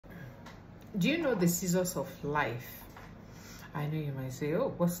Do you know the scissors of life? I know you might say,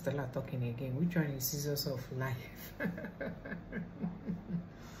 oh, what's Stella talking again? Which one is scissors of life?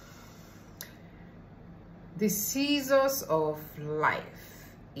 The scissors of life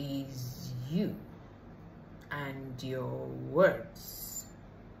is you and your words.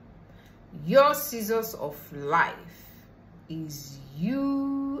 Your scissors of life is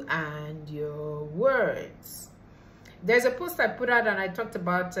you and your words. There's a post I put out and I talked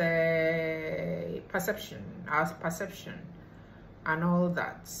about perception, our perception and all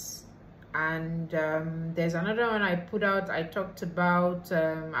that. And there's another one I put out. I talked about,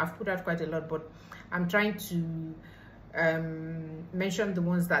 I've put out quite a lot, but I'm trying to mention the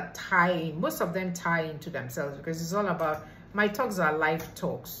ones that tie in. Most of them tie into themselves because it's all about, my talks are life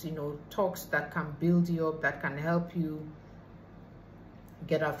talks, you know, talks that can build you up, that can help you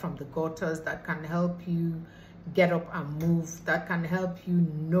get out from the gutters, that can help you get up and move, that can help you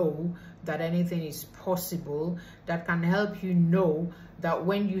know that anything is possible, that can help you know that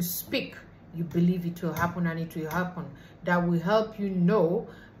when you speak, you believe it will happen and it will happen, that will help you know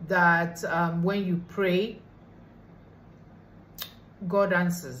that when you pray, God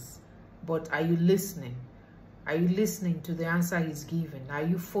answers. But are you listening? Are you listening to the answer he's giving? Are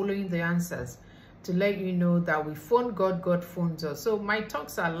you following the answers? To let you know that we phone God, God phones us. So my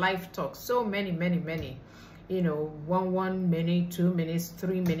talks are life talks. So many, you know, 1 minute, 2 minutes,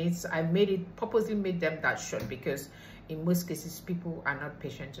 3 minutes. I purposely made them that short because in most cases people are not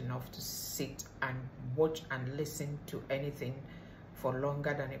patient enough to sit and watch and listen to anything for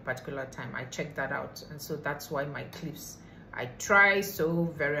longer than a particular time. I checked that out, and so that's why my clips, I try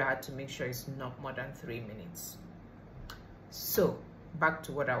so very hard to make sure it's not more than 3 minutes. So back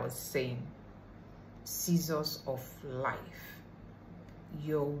to what I was saying. Scissors of life.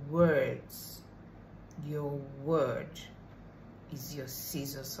 Your words, your word is your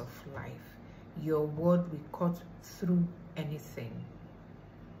scissors of life. Your word will cut through anything.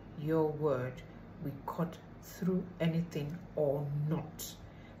 Your word will cut through anything or not,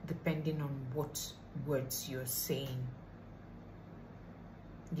 depending on what words you're saying.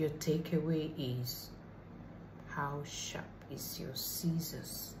 Your takeaway is, how sharp is your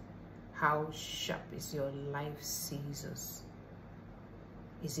scissors? How sharp is your life scissors?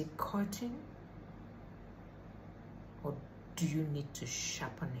 Is it cutting? Or do you need to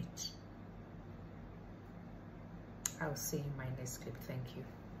sharpen it? I'll see you in my next clip. Thank you.